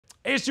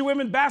ASU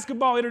women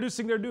basketball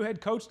introducing their new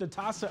head coach,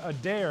 Natasha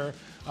Adair.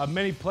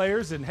 Many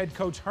players and head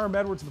coach Herm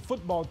Edwards of the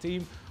football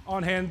team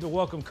on hand to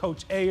welcome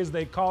Coach A, as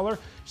they call her.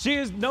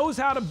 She knows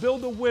how to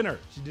build a winner.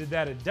 She did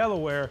that at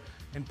Delaware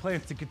and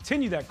plans to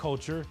continue that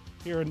culture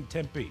here in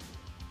Tempe.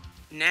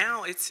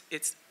 Now it's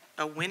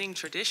a winning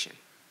tradition,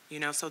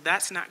 so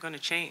that's not going to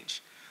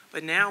change.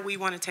 But now we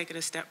want to take it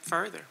a step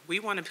further. We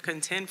want to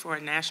contend for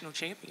a national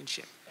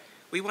championship.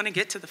 We want to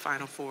get to the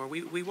Final Four.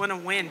 We want to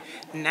win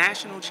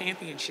national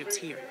championships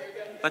here.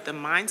 But the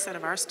mindset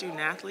of our student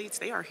athletes,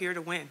 they are here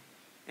to win.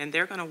 And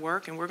they're going to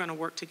work, and we're going to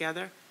work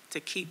together to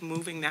keep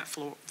moving that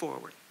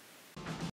forward.